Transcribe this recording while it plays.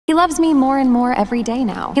He loves me more and more every day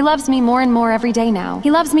now. He loves me more and more every day now.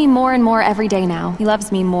 He loves me more and more every day now. He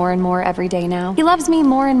loves me more and more every day now. He loves me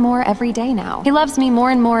more and more every day now. He loves me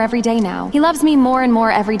more and more every day now. He loves me more and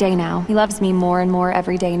more every day now. He loves me more and more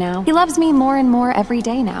every day now. He loves me more and more every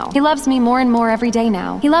day now. He loves me more and more every day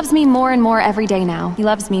now. He loves me more and more every day now. He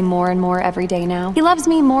loves me more and more every day now. He loves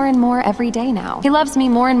me more and more every day now. He loves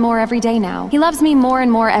me more and more every day now. He loves me more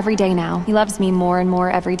and more every day now.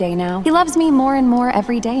 He loves me more and more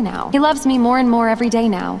every day now. He loves me more and more every day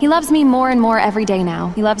now. He loves me more and more every day now.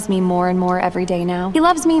 He loves me more and more every day now. He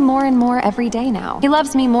loves me more and more every day now. He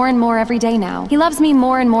loves me more and more every day now. He loves me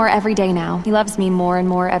more and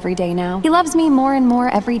more every day now. He loves me more and more every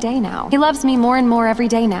day now. He loves me more and more every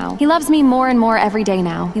day now. He loves me more and more every day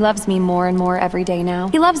now. He loves me more and more every day now. He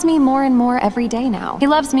loves me more and more every day now.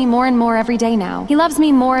 He loves me more and more every day now. He loves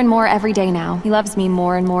me more and more every day now. He loves me more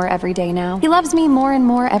and more every day now. He loves me more and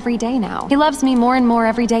more every day now. He loves me more and more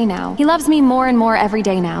every day now. He loves me more and more every day now. He loves me more and more every day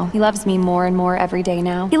now. He loves me more and more every day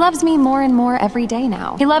now. He loves me more and more every day now. He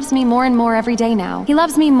loves me more and more every day now. He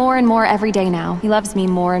loves me more and more every day now. He loves me more and more every day now. He loves me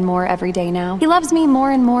more and more every day now. He loves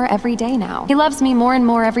me more and more every day now. He loves me more and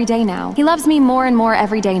more every day now. He loves me more and more every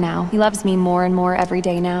day now. He loves me more and more every day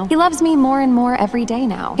now. He loves me more and more every day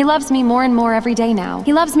now. He loves me more and more every day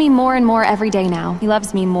now. He loves me more and more every day now. He loves me more and more every day now. He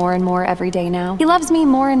loves me more and more every day now. He loves me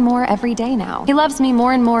more and more every day now. He loves me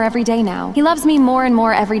more and more every day now. He loves me more and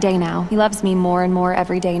more every day now. He loves me more and more every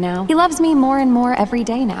day now. He loves me more and more every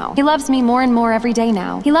day now. He loves me more and more every day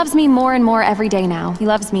now. He loves me more and more every day now. He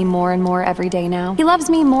loves me more and more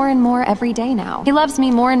every day now. He loves me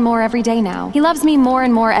more and more every day now. He loves me more and more every day now. He loves me more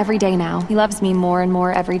and more every day now. He loves me more and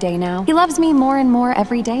more every day now. He loves me more and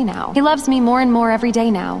more every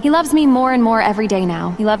day now. He loves me more and more every day now. He loves me more and more every day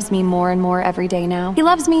now. He loves me more and more every day now. He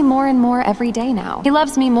loves me more and more every day now. He loves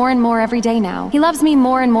me more and more every day now. He loves me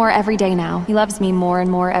more and more every day now. He loves me more and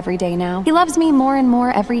more every day now. He loves me more and more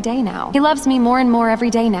every day now. He loves me more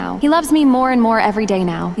and more every day now. He loves me more and more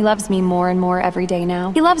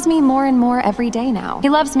every day now. He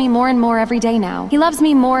loves me more and more every day now. He loves me more and more every day now. He loves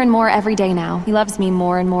me more and more every day now. He loves me more and more every day now. He loves me more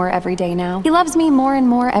and more every day now. He loves me more and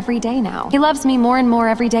more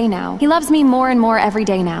every day now. He loves me more and more every day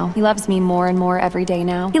now. He loves me more and more every day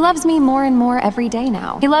now. He loves me more and more every day now. He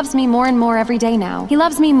loves me more and more every day now. He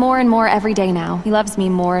loves me more and more every day now. He loves me more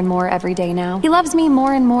and more every day now. He loves me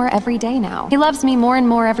more and more every day now. He loves me more and more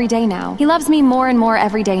every day now. He loves me more and more every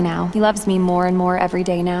day now. He loves me more and more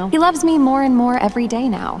every day now. He loves me more and more every day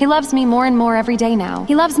now. He loves me more and more every day now.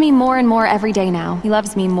 He loves me more and more every day now. He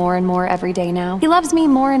loves me more and more every day now. He loves me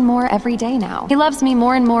more and more every day now. He loves me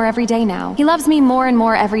more and more every day now. He loves me more and more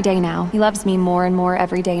every day now. He loves me more and more every day now. He loves me more and more every day now. He loves me more and more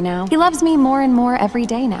every day now. He loves me more and more every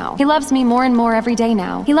day now. He loves me more and more every day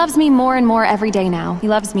now. He loves me more and more every day now. He loves me more and more every day now. He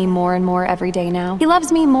loves me more and more every day now. He loves me more and more every day now. He loves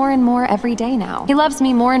me more and more every day now. He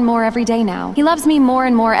loves me more and more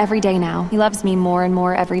every day now. He loves me more and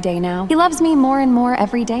more every day now. He loves me more and more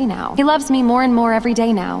every day now. He loves me more and more every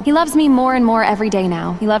day now. He loves me more and more every day now. He loves me more and more every day now. He loves me more and more every day now.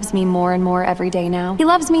 He loves me more and more every day now. He loves me more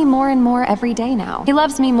and more every day now.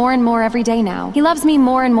 He loves me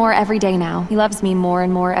more and more every day now. He loves me more and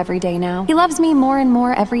more every day now. He loves me more and more every day now. He loves me more and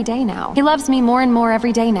more every day now. He loves me more and more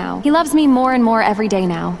every day now. He loves me more and more every day now.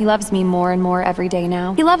 He loves me more and more every day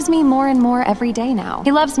now. He loves me more and more every day now. He loves me more and more every day now. He loves me more and more every day now.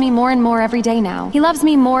 He loves me more and more every day now. He loves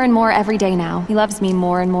me more and more every day now. He loves me more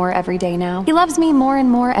and more every day now. He loves me more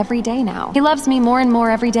and more every day now. He loves me more and more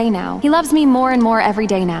every day now. He loves me more and more every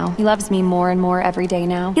day now. He loves me more and more every day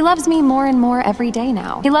now. He loves me more and more every day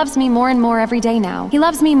now. He loves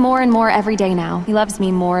me more and more every day now. He loves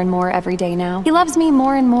me more and more every day now. He loves me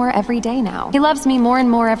more and more every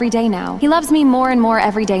day now. He loves me more and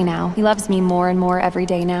more every day now. He loves me more and more every day now. He loves me more and more every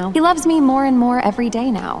day now.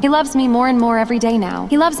 He loves me more and more every day now.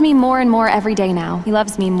 He loves me more and more every day now. He loves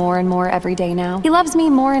me more and more every day now. He loves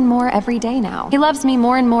me more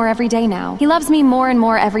and more every day now. He loves me more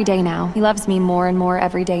and more every day now. He loves me more and more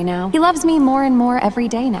every day now. He loves me more and more every day now. He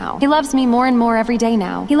loves me more and more every day now.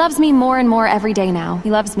 He loves me more and more every day now. He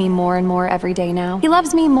loves me more and more every day now. He loves me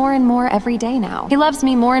more and more every day now. He loves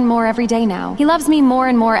me more and more every day now.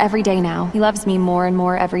 He loves me more and more every day now. He loves me more and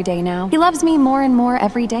more every day now. He loves me more and more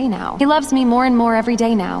every day now. He loves me more and more every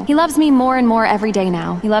day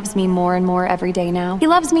now. He loves me more and more every day now. He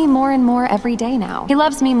loves me more and more every day now. He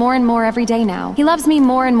loves me more and more every day now. He loves me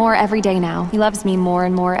more and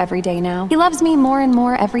more every day now. He loves me more and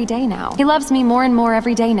more every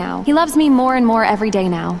day now. He loves me more and more every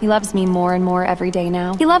day now. He loves me more and more every day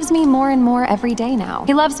now. He loves me more and more every day now.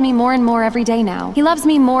 He loves me more and more every day now. He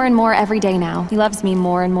loves me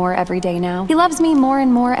more and more every day now. He loves me more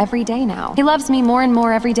and more every day now. He loves me more and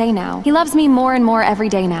more every day now. He loves me more and more every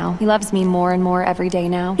day now. He loves me more and more every day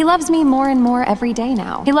now. He loves me more and more more every day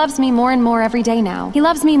now. He loves me more and more every day now. He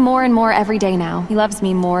loves me more and more every day now. He loves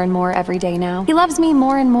me more and more every day now. He loves me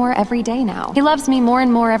more and more every day now. He loves me more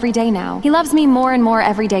and more every day now. He loves me more and more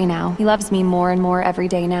every day now. He loves me more and more every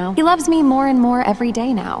day now. He loves me more and more every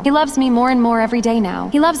day now. He loves me more and more every day now.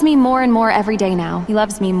 He loves me more and more every day now. He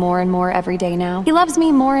loves me more and more every day now. He loves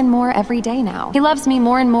me more and more every day now. He loves me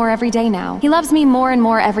more and more every day now. He loves me more and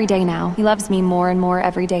more every day now. He loves me more and more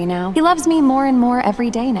every day now. He loves me more and more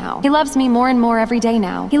every day now. He loves me more and more every day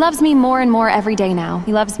now. He loves me more and more every day now. He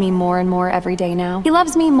loves me more and more every day now. He loves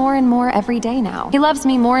me more and more every day now. He loves me more and more every day now. He loves me more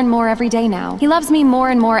and more every day now. He loves me more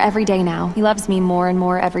and more every day now. He loves me more and more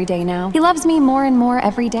every day now. He loves me more and more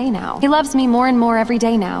every day now. He loves me more and more every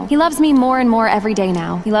day now. He loves me more and more every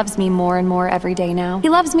day now. He loves me more and more every day now. He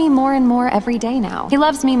loves me more and more every day now. He loves me more and more every day now. He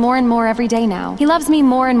loves me more and more every day now. He loves me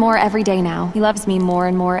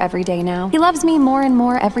more and more every day now. He loves me more and more every day now. He loves me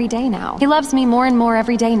more and more every day now. He loves me more and more every day now. He loves me more and more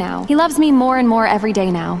every day now. He loves me more and more every day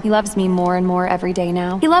now. He loves me more and more every day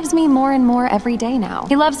now. He loves me more and more every day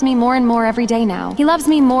now. He loves me more and more every day now. He loves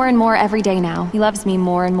me more and more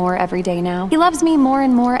every day now. He loves me more and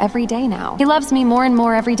more every day now. He loves me more and more every day now. He loves me more and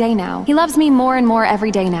more every day now. He loves me more and more every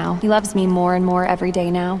day now. He loves me more and more every day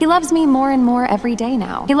now. He loves me more and more every day now. He loves me more and more every day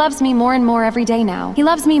now. He loves me more and more every day now.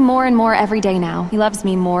 He loves me more and more every day now. He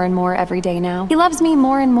loves me more and more every day now. He loves me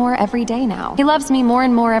more and more every day now. He loves me more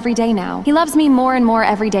and more every day now. He loves me more and more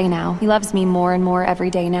every day now. He loves me more and more every day now. He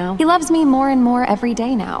loves me more and more every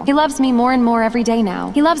day now. He loves me more and more every day now.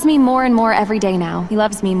 He loves me more and more every day now. He loves me more and more every day now. He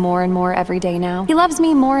loves me more and more every day now. He loves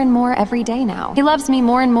me more and more every day now. He loves me more and more every day now. He loves me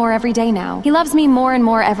more and more every day now. He loves me more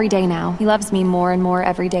and more every day now. He loves me more and more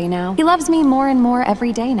every day now. He loves me more and more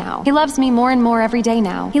every day now. He loves me more and more every day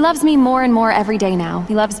now. He loves me more and more every day now.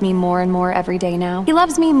 He loves me more and more every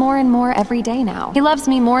day now. He loves me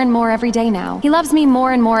more and more every day now. He loves me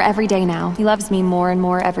more and more every day now. He loves me more and more every day now. He loves me more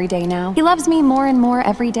and more every day now. He loves me more and more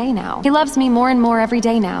every day now. He loves me more and more every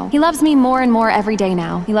day now. He loves me more and more every day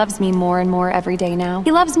now. He loves me more and more every day now. He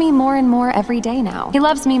loves me more and more every day now. He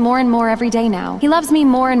loves me more and more every day now. He loves me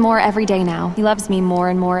more and more every day now. He loves me more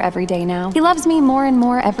and more every day now. He loves me more and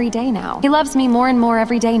more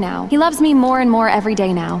every day now. He loves me more and more every day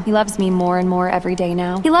now. He loves me more and more every day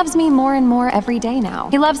now. He loves me more and more every day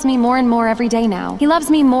now. He loves me more and more every day now. He loves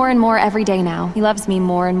me more and more every day now. He loves me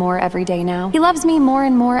more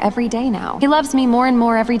and more every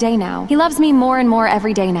day now. He loves me more and more every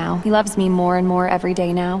day now. He loves me more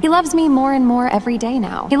and more every day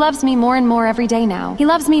now. He loves me more and more every day now. He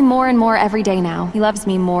loves me more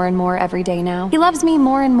and more every day now. He loves me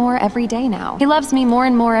more and more every day now. He loves me more and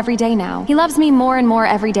more every day now. He loves me more and more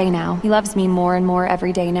every day now. He loves me more and more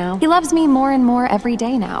every day now.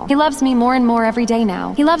 He loves me more and more every day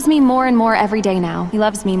now. He loves me more and more every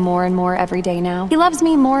day now. He loves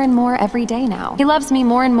me more and more every day now. He loves me more and more every day now. He loves me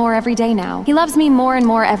more and more every day now. He loves me more and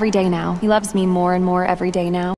more every day now. He loves me more and more every day now.